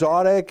less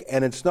exotic,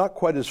 and it's not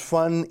quite as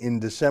fun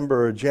in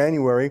December or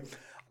January.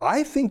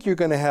 I think you're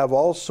going to have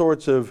all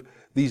sorts of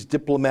these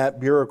diplomat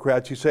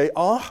bureaucrats who say,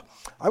 I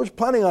was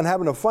planning on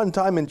having a fun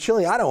time in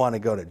Chile. I don't want to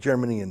go to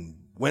Germany in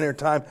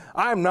wintertime.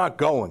 I'm not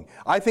going.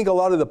 I think a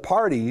lot of the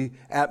party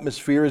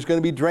atmosphere is going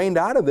to be drained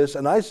out of this,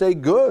 and I say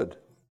good.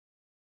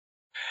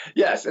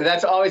 Yes, and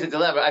that's always a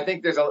dilemma. I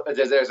think there's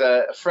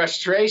a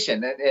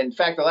frustration. In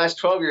fact, the last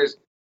 12 years,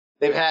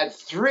 they've had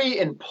 3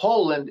 in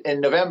Poland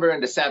in November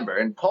and December.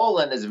 And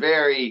Poland is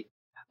very,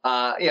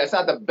 it's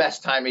not the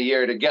best time of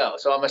year to go.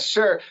 So I'm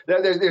sure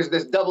there's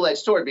this double-edged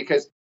sword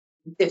because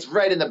it's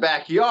right in the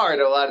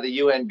backyard of a lot of the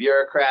UN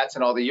bureaucrats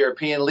and all the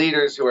European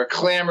leaders who are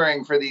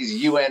clamoring for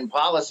these UN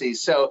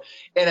policies. So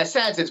in a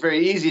sense, it's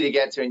very easy to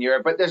get to in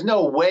Europe, but there's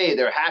no way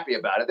they're happy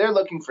about it. They're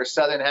looking for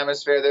Southern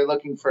Hemisphere. They're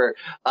looking for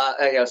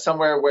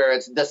somewhere where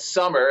it's the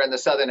summer in the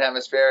Southern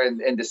Hemisphere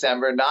in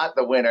December, not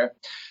the winter.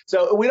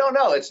 So we don't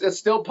know. It's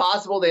still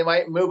possible they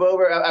might move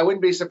over. I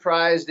wouldn't be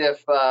surprised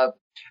if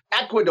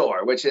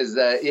Ecuador, which is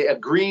a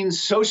green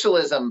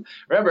socialism.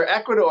 Remember,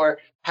 Ecuador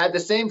had the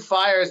same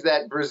fires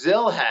that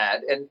Brazil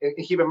had. And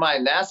keep in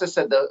mind, NASA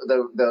said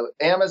the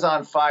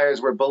Amazon fires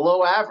were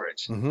below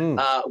average when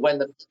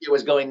the media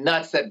was going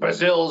nuts that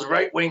Brazil's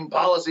right-wing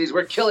policies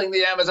were killing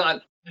the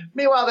Amazon.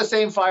 Meanwhile, the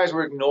same fires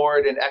were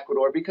ignored in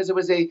Ecuador because it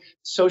was a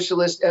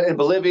socialist, in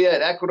Bolivia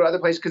and Ecuador, other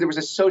places, because it was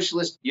a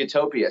socialist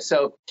utopia.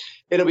 So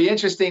it'll be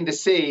interesting to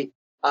see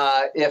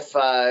if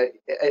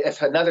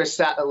another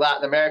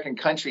Latin American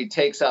country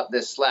takes up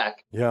this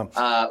slack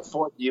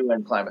for the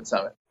UN Climate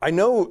Summit. I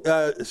know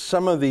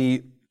some of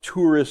the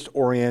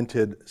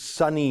tourist-oriented,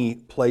 sunny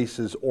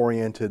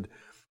places-oriented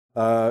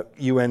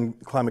UN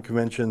climate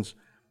conventions,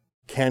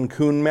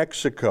 Cancun,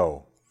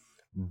 Mexico,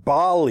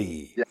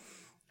 Bali,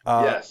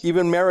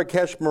 even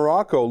Marrakesh,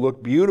 Morocco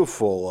looked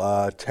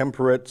beautiful,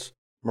 temperate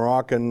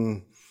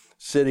Moroccan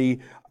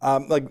city.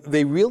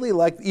 They really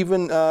like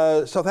even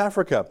South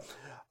Africa.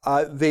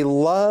 They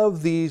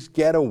love these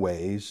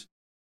getaways.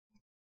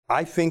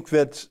 I think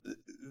that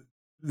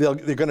they're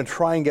going to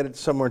try and get it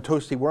somewhere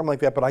toasty warm like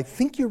that, but I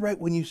think you're right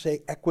when you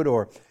say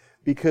Ecuador,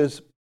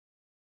 because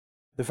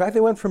the fact they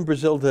went from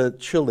Brazil to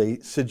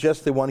Chile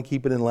suggests they want to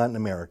keep it in Latin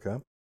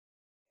America.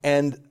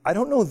 And I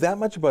don't know that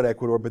much about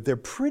Ecuador, but they're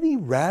pretty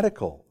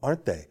radical,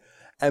 aren't they?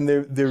 And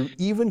they're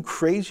even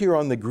crazier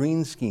on the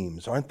green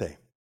schemes, aren't they?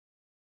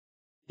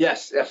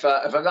 Yes, if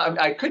I'm not,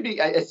 I could be.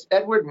 It's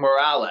Edward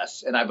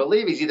Morales, and I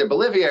believe he's either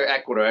Bolivia or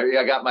Ecuador.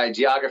 I got my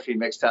geography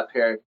mixed up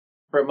here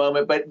for a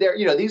moment, but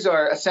these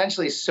are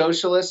essentially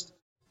socialist,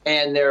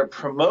 and they're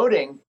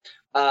promoting,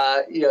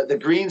 the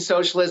green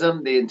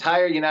socialism, the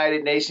entire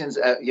United Nations,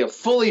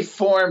 fully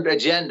formed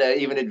agenda,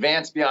 even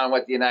advanced beyond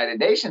what the United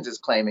Nations is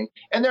claiming,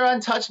 and they're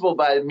untouchable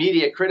by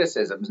media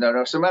criticisms.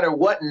 No, matter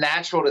what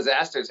natural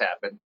disasters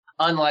happen.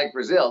 Unlike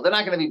Brazil, they're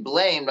not going to be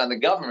blamed on the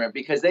government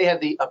because they have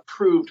the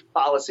approved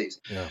policies.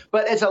 Yeah.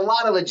 But it's a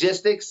lot of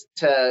logistics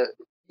to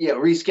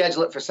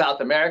reschedule it for South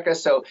America.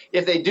 So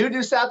if they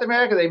do South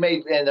America, they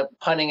may end up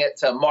punting it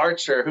to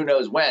March or who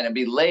knows when, and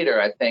be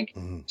later, I think,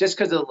 just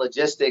because of the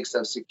logistics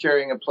of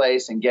securing a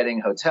place and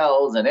getting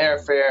hotels and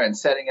airfare and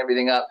setting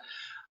everything up.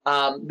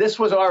 This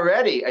was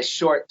already a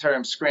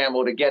short-term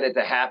scramble to get it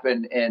to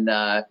happen in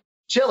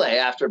Chile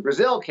after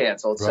Brazil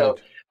canceled. Right. So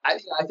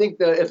I think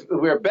if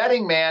we're a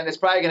betting man, it's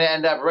probably going to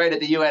end up right at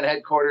the UN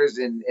headquarters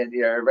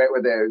right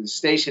where they're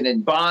stationed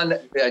in Bonn,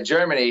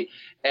 Germany.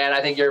 And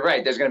I think you're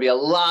right. There's going to be a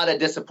lot of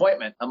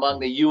disappointment among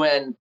the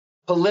UN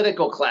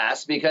political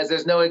class because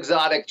there's no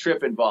exotic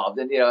trip involved.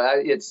 And,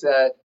 it's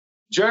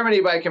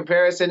Germany, by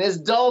comparison, is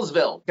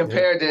Dullsville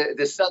compared to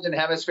the Southern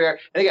Hemisphere.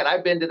 And again,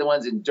 I've been to the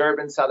ones in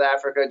Durban, South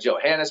Africa,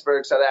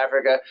 Johannesburg, South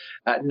Africa,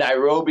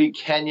 Nairobi,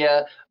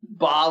 Kenya,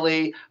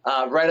 Bali,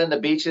 right on the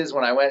beaches.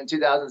 When I went in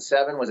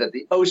 2007, was at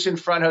the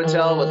Oceanfront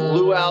Hotel with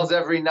luau's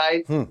every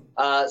night.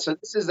 So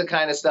this is the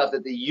kind of stuff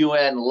that the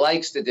UN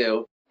likes to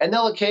do. And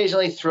they'll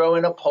occasionally throw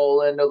in a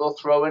Poland or they'll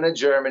throw in a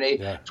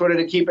Germany, sort of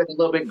to keep it a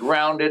little bit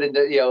grounded and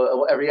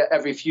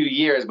every few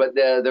years. But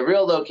the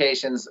real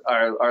locations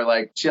are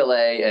like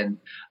Chile and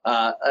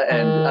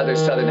other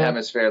Southern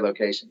Hemisphere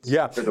locations.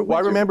 Yeah. Well, I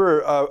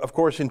remember, of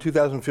course, in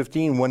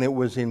 2015 when it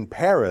was in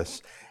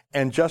Paris,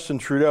 and Justin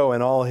Trudeau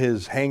and all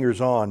his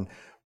hangers-on.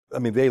 I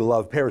mean, they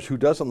love Paris. Who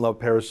doesn't love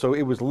Paris? So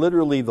it was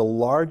literally the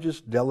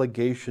largest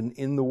delegation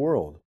in the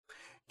world.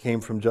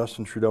 Came from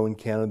Justin Trudeau in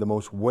Canada, the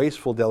most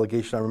wasteful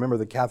delegation. I remember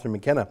that Catherine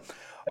McKenna,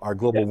 our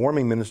global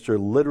warming minister,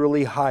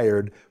 literally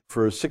hired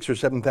for $6,000 or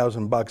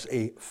 $7,000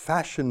 a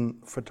fashion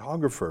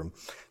photographer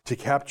to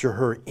capture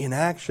her in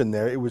action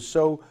there. It was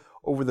so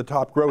over the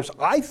top gross.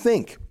 I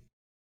think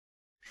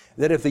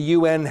that if the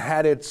UN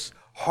had its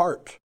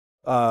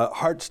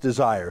heart's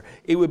desire,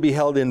 it would be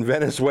held in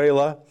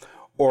Venezuela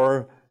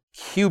or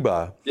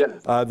Cuba,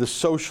 the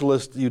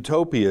socialist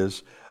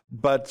utopias.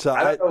 But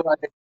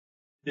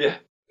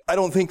I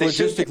don't think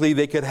logistically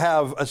they could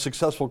have a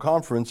successful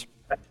conference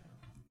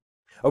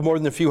of more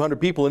than a few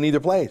hundred people in either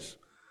place.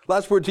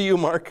 Last word to you,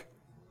 Mark.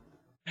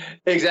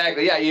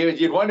 Exactly. Yeah,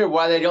 you'd wonder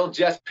why they don't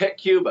just pick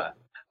Cuba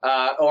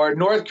or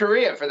North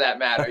Korea, for that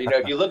matter.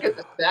 If you look at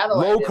the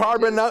satellite,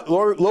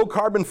 low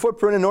carbon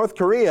footprint in North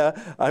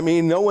Korea. I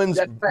mean, no one's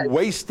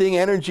wasting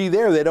energy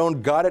there. They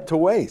don't got it to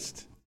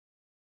waste.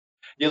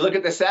 You look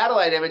at the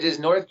satellite images.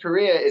 North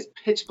Korea is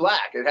pitch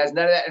black. It has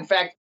none of that. In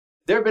fact,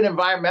 there have been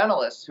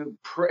environmentalists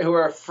who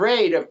are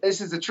afraid of,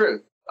 this is the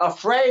truth,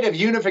 afraid of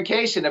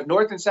unification of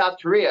North and South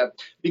Korea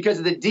because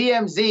of the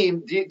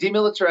DMZ,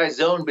 demilitarized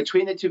zone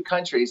between the two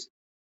countries,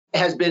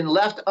 has been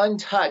left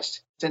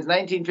untouched since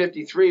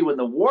 1953 when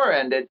the war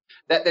ended,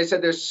 that they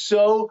said there's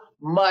so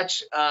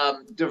much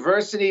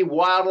diversity,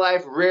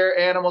 wildlife, rare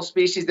animal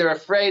species. They're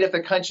afraid if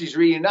the countries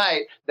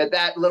reunite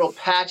that little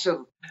patch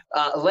of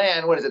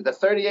land, what is it, the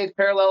 38th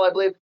parallel, I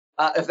believe,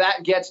 if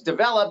that gets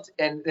developed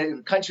and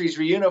the countries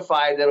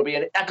reunified, that'll be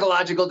an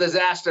ecological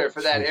disaster for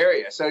that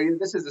area. So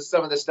this is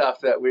some of the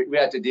stuff that we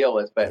have to deal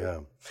with.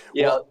 But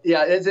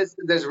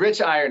there's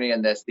rich irony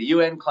in this. The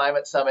UN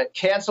Climate Summit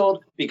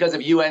canceled because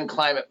of UN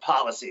climate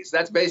policies.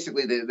 That's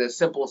basically the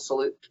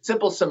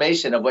simple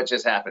summation of what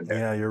just happened there.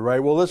 Yeah, you're right.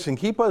 Well, listen,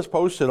 keep us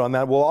posted on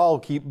that. We'll all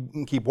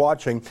keep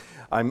watching.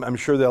 I'm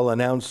sure they'll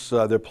announce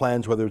their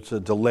plans, whether it's a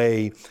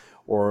delay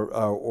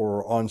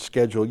or on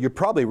schedule. You're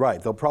probably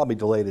right. They'll probably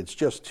delay it. It's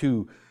just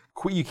too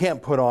quick. You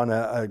can't put on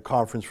a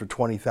conference for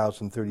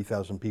 20,000,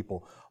 30,000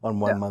 people on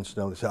 1 month's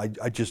notice. I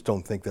just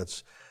don't think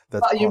that's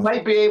you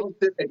might be able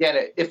to,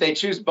 again, if they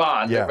choose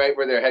Bonn, right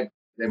where they're headed,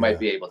 they might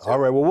be able to. All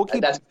right. Well, we'll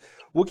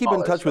keep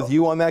in touch with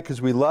you on that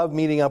because we love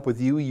meeting up with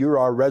you. You're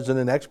our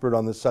resident expert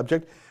on this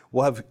subject.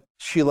 We'll have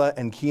Sheila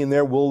and Key in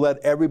there. We'll let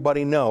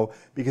everybody know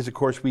because, of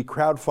course, we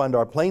crowdfund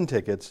our plane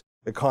tickets,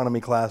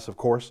 economy class, of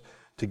course,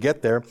 to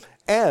get there.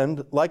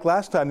 And like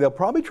last time, they'll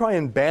probably try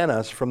and ban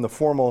us from the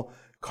formal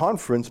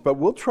conference, but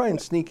we'll try and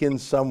sneak in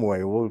some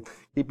way. We'll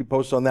keep you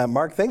posted on that.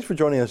 Mark, thanks for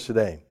joining us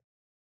today.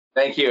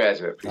 Thank you,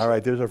 Ezra. All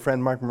right, there's our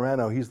friend Mark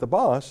Morano. He's the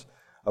boss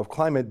of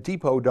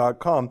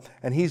ClimateDepot.com,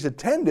 and he's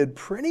attended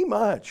pretty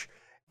much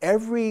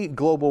every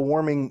global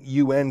warming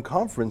UN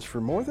conference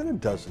for more than a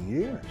dozen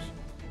years.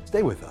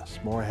 Stay with us.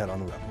 More ahead on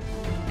The Rebel.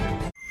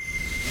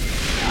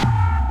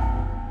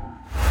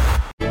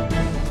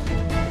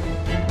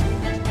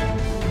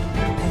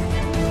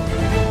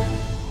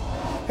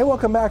 Hey,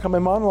 welcome back. On my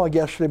monologue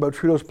yesterday about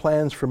Trudeau's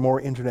plans for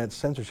more internet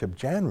censorship,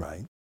 Jan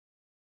writes,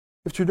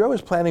 if Trudeau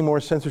is planning more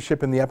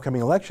censorship in the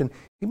upcoming election,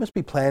 he must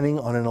be planning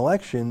on an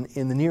election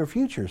in the near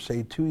future,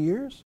 say 2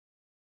 years?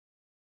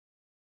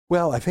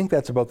 Well, I think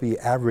that's about the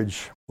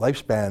average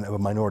lifespan of a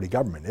minority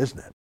government, isn't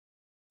it?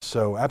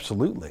 So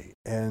absolutely.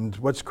 And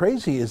what's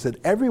crazy is that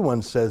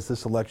everyone says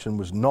this election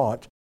was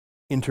not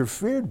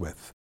interfered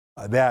with.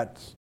 That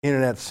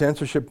internet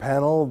censorship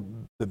panel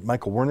that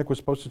Michael Wernick was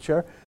supposed to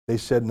chair, they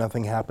said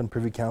nothing happened.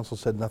 Privy Council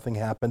said nothing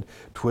happened.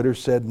 Twitter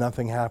said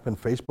nothing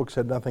happened. Facebook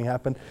said nothing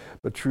happened.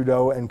 But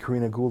Trudeau and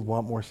Karina Gould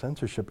want more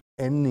censorship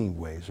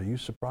anyways. Are you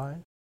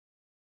surprised?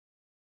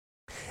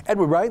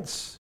 Edward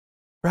writes,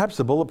 perhaps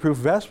the bulletproof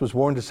vest was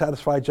worn to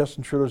satisfy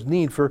Justin Trudeau's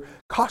need for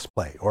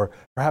cosplay, or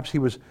perhaps he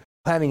was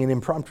planning an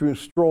impromptu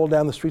stroll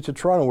down the streets of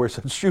Toronto where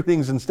such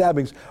shootings and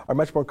stabbings are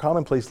much more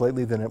commonplace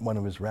lately than at one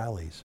of his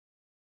rallies.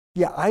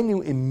 Yeah, I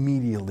knew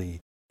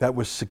immediately that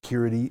was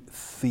security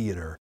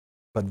theater.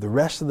 But the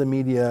rest of the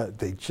media,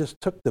 they just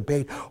took the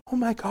bait. Oh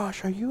my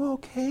gosh, are you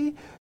okay?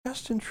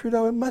 Justin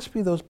Trudeau, it must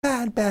be those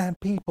bad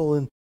people.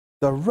 And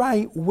The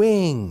right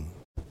wing.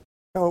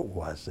 No, it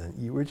wasn't.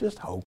 You were just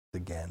hoaxed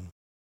again.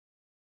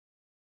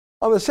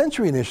 On the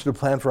Century Initiative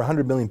plan for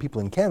 100 million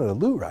people in Canada,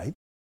 Lou writes,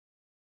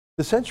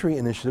 the Century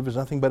Initiative is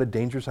nothing but a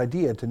dangerous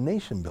idea to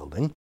nation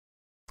building.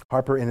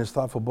 Harper, in his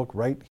thoughtful book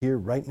Right Here,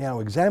 Right Now,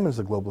 examines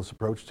the globalist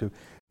approach to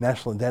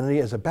national identity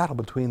as a battle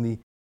between the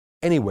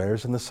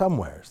anywheres and the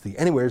somewheres. The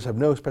anywheres have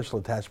no special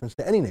attachments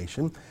to any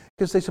nation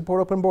because they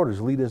support open borders,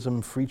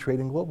 elitism, free trade,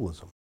 and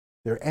globalism.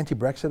 They're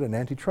anti-Brexit and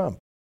anti-Trump.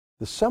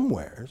 The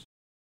somewheres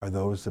are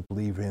those that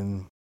believe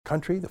in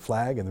country, the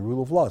flag, and the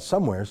rule of law.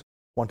 Somewheres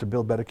want to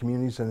build better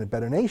communities and a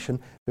better nation.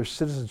 Their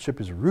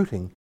citizenship is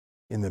rooting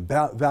in the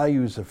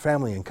values of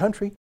family and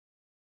country.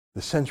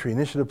 The Century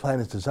Initiative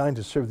plan is designed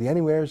to serve the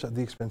anywheres at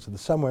the expense of the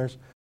somewheres.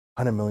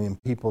 100 million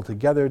people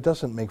together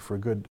doesn't make for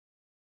the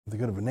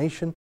good of a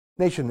nation.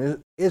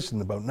 Nation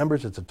isn't about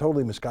numbers. It's a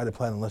totally misguided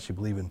plan unless you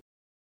believe in,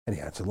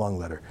 anyhow, it's a long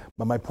letter.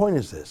 But my point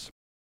is this.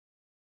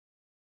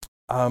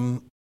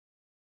 The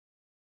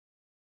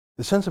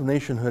sense of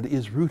nationhood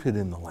is rooted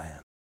in the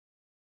land.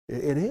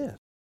 It is.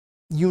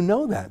 You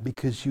know that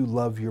because you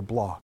love your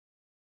block.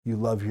 You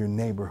love your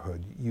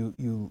neighborhood. You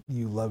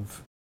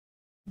love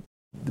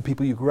the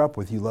people you grew up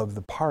with. You love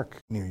the park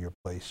near your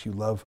place. You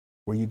love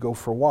where you go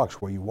for walks,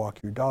 where you walk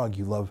your dog.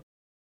 You love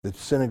the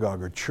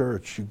synagogue or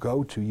church you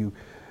go to.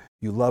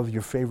 You love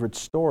your favorite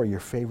store, your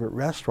favorite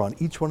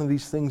restaurant. Each one of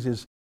these things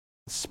is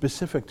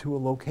specific to a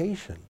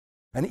location.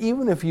 And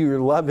even if you're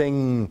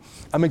loving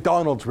a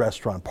McDonald's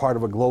restaurant, part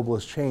of a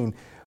globalist chain,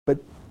 but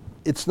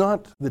it's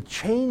not the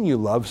chain you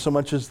love so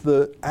much as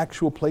the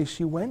actual place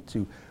you went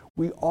to.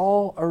 We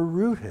all are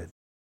rooted.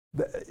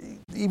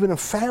 Even a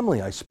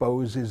family, I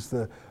suppose, is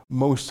the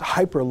most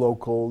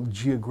hyper-local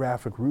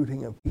geographic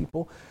rooting of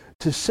people.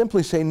 To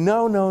simply say,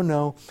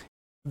 no,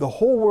 the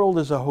whole world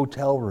is a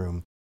hotel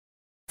room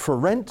for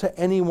rent to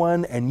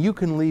anyone and you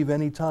can leave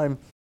anytime.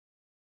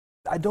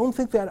 I don't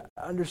think that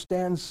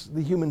understands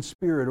the human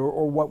spirit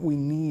or what we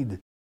need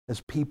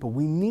as people.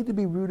 We need to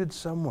be rooted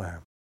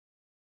somewhere.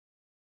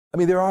 I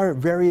mean, there are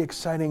very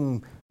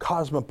exciting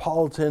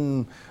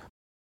cosmopolitan,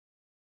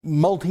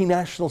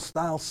 multinational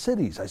style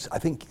cities. I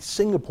think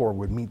Singapore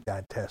would meet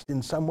that test.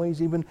 In some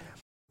ways, even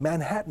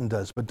Manhattan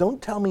does. But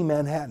don't tell me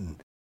Manhattan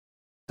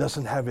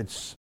doesn't have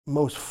its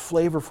most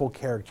flavorful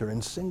character,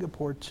 and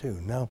Singapore too.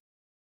 No,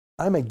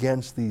 I'm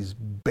against these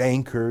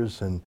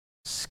bankers and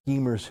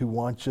schemers who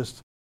want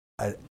just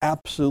an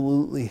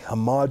absolutely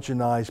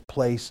homogenized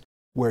place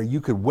where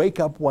you could wake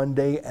up one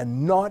day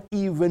and not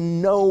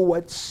even know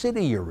what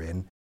city you're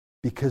in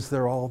because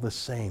they're all the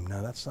same.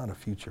 Now, that's not a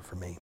future for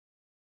me.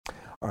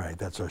 All right,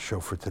 that's our show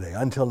for today.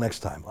 Until next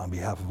time, on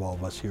behalf of all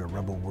of us here at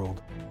Rebel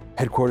World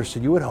Headquarters, to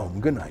you at home,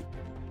 good night,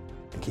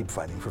 and keep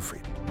fighting for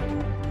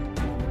freedom.